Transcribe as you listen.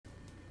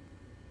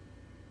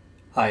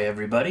Hi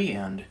everybody,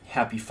 and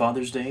happy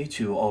Father's Day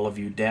to all of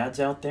you dads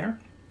out there.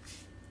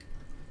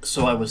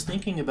 So I was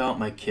thinking about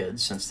my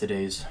kids since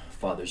today's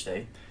Father's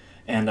Day,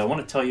 and I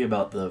want to tell you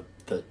about the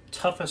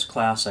toughest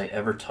class I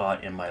ever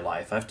taught in my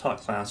life. I've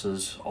taught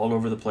classes all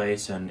over the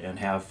place and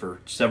have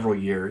for several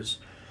years,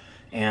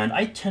 and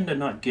I tend to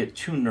not get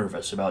too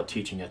nervous about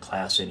teaching a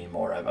class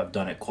anymore. I've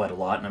done it quite a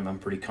lot and I'm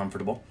pretty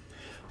comfortable.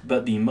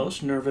 But the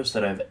most nervous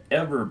that I've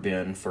ever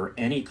been for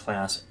any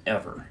class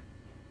ever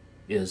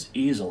is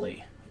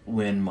easily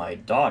when my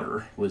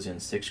daughter was in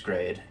sixth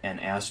grade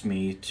and asked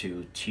me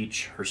to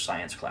teach her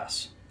science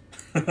class.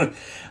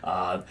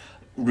 uh,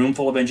 Room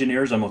full of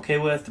engineers, I'm okay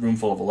with. Room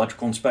full of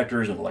electrical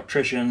inspectors and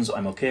electricians,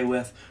 I'm okay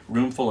with.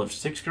 Room full of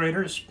sixth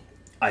graders,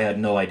 I had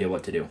no idea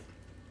what to do.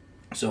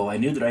 So I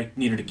knew that I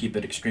needed to keep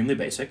it extremely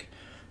basic.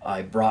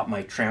 I brought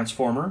my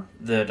transformer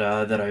that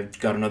I've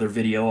got another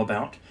video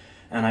about,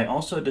 and I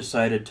also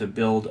decided to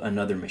build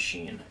another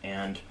machine.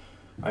 And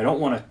I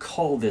don't want to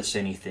call this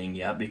anything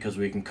yet because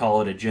we can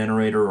call it a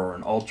generator or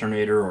an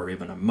alternator or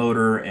even a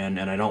motor, and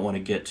I don't want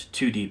to get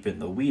too deep in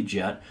the weeds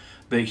yet.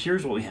 But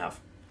here's what we have.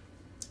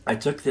 I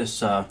took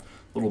this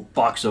little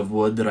box of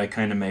wood that I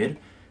kind of made,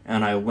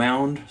 and I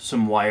wound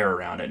some wire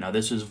around it. Now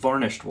this is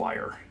varnished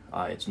wire.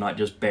 It's not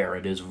just bare,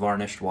 it is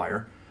varnished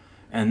wire.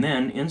 And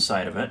then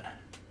inside of it,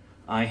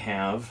 I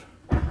have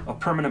a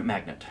permanent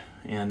magnet.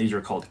 And these are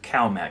called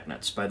cow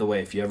magnets. By the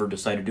way, if you ever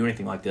decide to do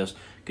anything like this,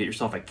 get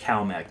yourself a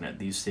cow magnet.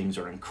 These things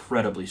are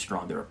incredibly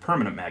strong. They're a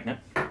permanent magnet.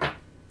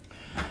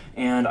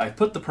 And I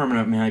put the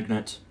permanent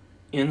magnet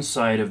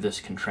inside of this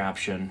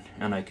contraption,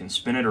 and I can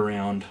spin it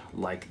around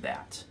like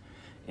that.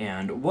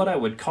 And what I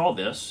would call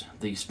this,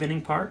 the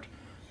spinning part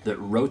that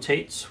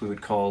rotates, we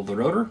would call the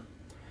rotor,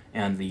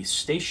 and the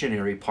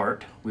stationary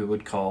part we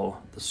would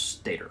call the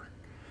stator.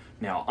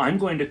 Now, I'm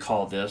going to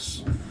call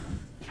this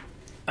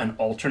an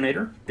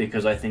alternator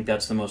because I think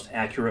that's the most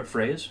accurate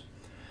phrase.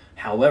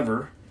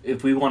 However,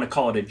 if we want to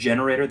call it a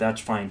generator,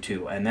 that's fine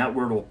too, and that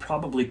word will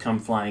probably come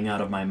flying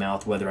out of my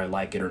mouth whether I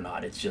like it or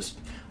not. It's just,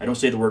 I don't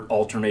say the word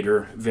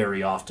alternator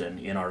very often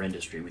in our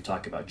industry. We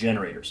talk about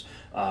generators.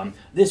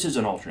 This is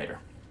an alternator.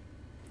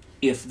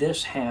 If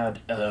this had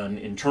an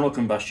internal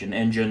combustion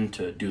engine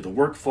to do the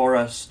work for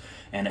us,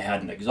 and it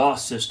had an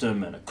exhaust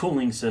system and a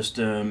cooling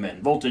system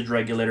and voltage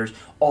regulators,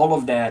 all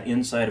of that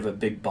inside of a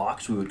big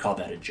box, we would call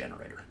that a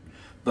generator.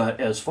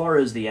 But as far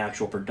as the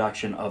actual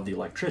production of the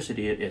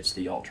electricity, it's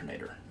the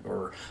alternator.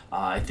 Or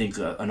I think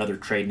another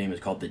trade name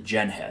is called the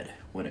gen head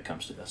when it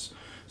comes to this.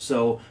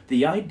 So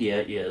the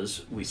idea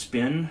is we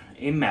spin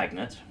a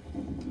magnet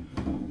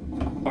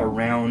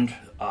around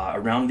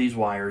these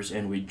wires,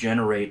 and we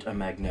generate a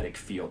magnetic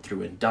field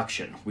through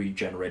induction. We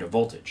generate a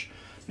voltage.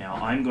 Now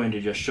I'm going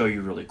to just show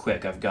you really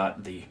quick. I've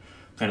got the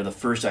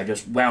first, I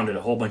just wound it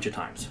a whole bunch of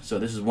times. So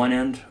this is one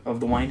end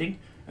of the winding,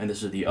 and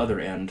this is the other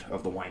end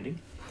of the winding.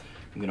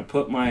 I'm going to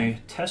put my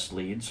test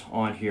leads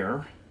on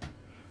here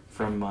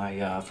from my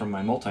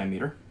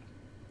multimeter,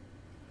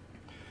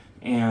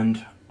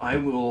 and I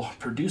will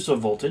produce a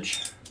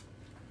voltage.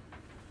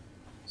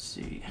 Let's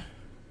see,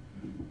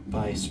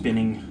 by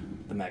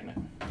spinning the magnet.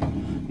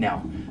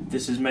 Now,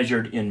 this is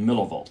measured in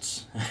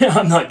millivolts.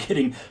 I'm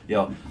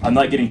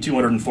not getting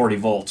 240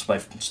 volts by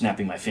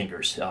snapping my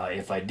fingers.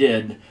 If I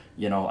did,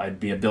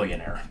 I'd be a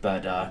billionaire.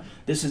 But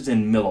this is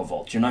in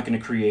millivolts. You're not going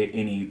to create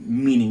any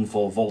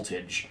meaningful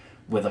voltage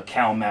with a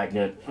cow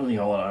magnet, on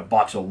a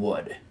box of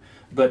wood.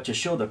 But to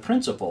show the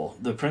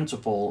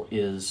principle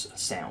is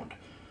sound.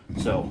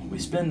 So we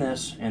spin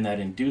this, and that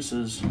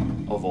induces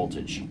a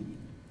voltage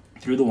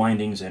through the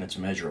windings, and it's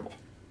measurable.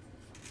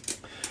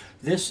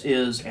 This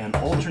is an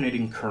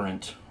alternating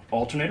current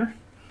alternator.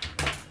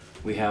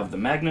 We have the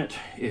magnet.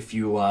 If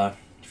you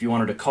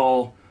wanted to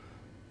call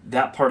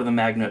that part of the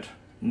magnet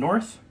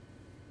north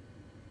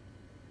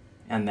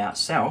and that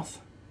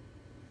south,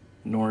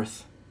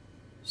 north,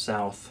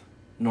 south,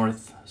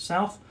 north,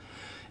 south,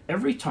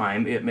 every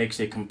time it makes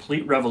a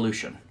complete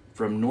revolution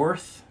from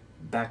north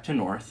back to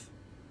north,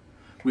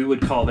 we would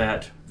call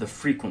that the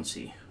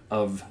frequency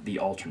of the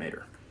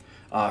alternator.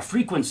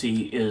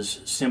 Frequency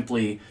is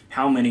simply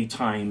how many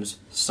times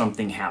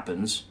something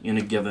happens in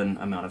a given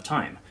amount of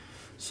time.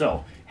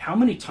 So, how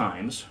many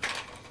times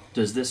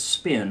does this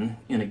spin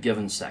in a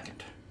given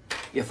second?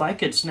 If I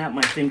could snap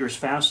my fingers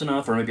fast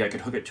enough, or maybe I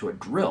could hook it to a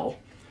drill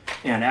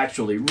and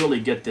actually really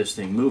get this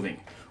thing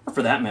moving, or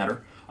for that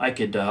matter, I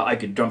could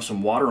dump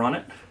some water on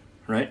it,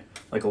 right?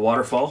 Like a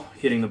waterfall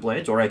hitting the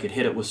blades, or I could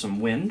hit it with some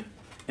wind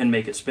and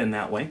make it spin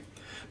that way.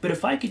 But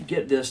if I could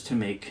get this to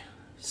make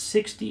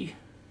 60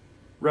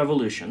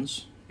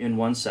 revolutions in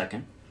 1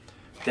 second,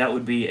 that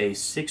would be a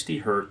 60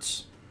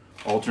 hertz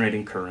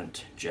alternating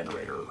current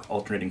generator, or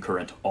alternating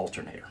current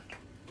alternator.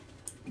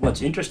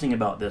 What's interesting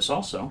about this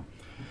also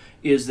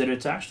is that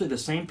it's actually the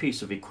same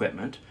piece of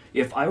equipment.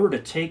 If I were to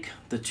take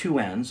the two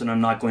ends, and I'm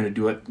not going to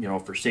do it,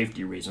 for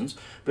safety reasons,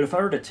 but if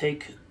I were to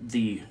take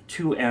the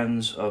two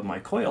ends of my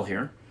coil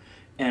here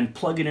and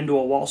plug it into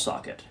a wall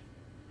socket,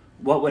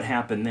 what would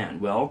happen then?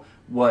 Well,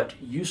 what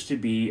used to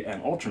be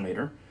an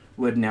alternator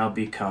would now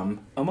become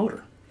a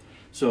motor.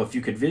 So if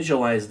you could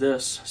visualize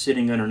this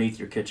sitting underneath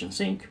your kitchen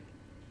sink,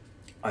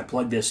 I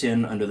plug this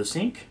in under the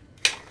sink.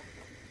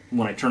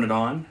 When I turn it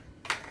on,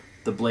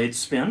 the blades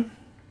spin,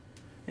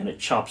 and it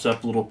chops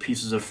up little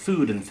pieces of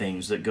food and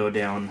things that go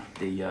down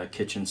the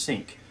kitchen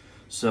sink.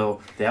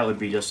 So that would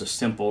be just a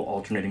simple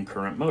alternating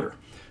current motor.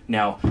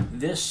 Now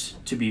this,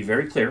 to be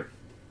very clear,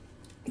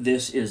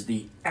 this is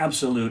the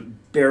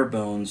absolute bare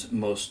bones,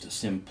 most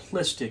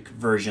simplistic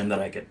version that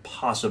I could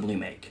possibly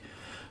make.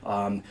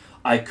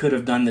 I could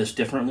have done this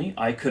differently.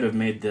 I could have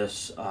made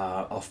this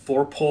a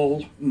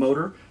 4-pole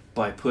motor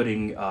by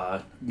putting,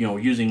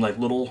 using like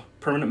little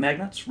permanent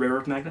magnets, rare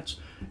earth magnets,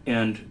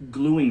 and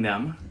gluing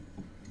them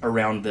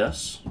around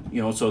this.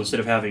 So instead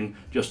of having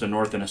just a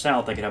north and a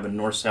south, I could have a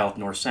north-south,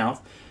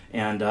 north-south,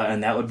 and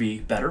that would be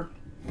better.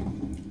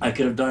 I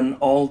could have done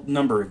all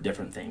number of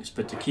different things,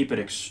 but to keep it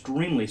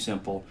extremely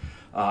simple,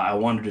 I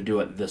wanted to do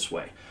it this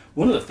way.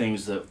 One of the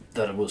things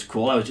that was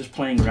cool, I was just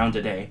playing around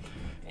today,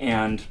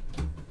 and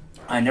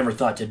I never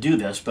thought to do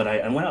this, but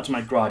I went out to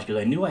my garage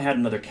because I knew I had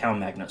another cow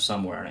magnet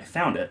somewhere, and I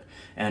found it.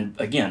 And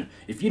again,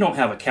 if you don't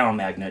have a cow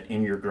magnet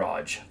in your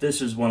garage,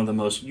 this is one of the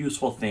most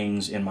useful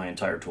things in my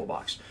entire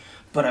toolbox.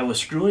 But I was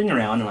screwing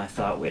around and I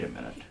thought, wait a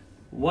minute,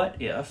 what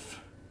if,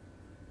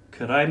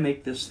 could I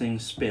make this thing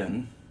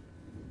spin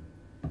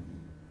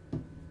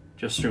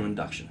just through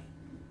induction,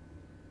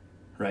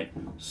 right?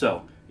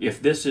 So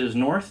if this is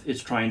north,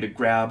 it's trying to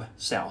grab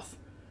south.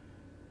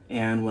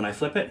 And when I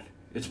flip it,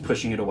 it's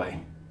pushing it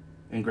away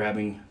and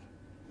grabbing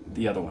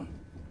the other one.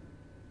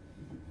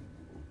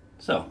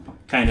 So,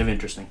 kind of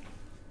interesting.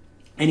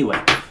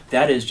 Anyway,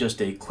 that is just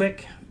a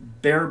quick,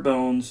 bare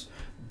bones,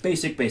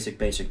 basic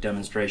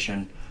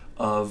demonstration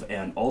of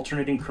an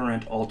alternating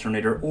current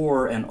alternator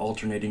or an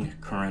alternating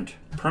current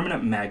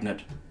permanent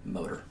magnet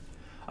motor.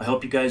 I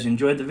hope you guys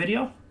enjoyed the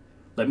video.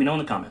 Let me know in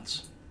the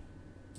comments.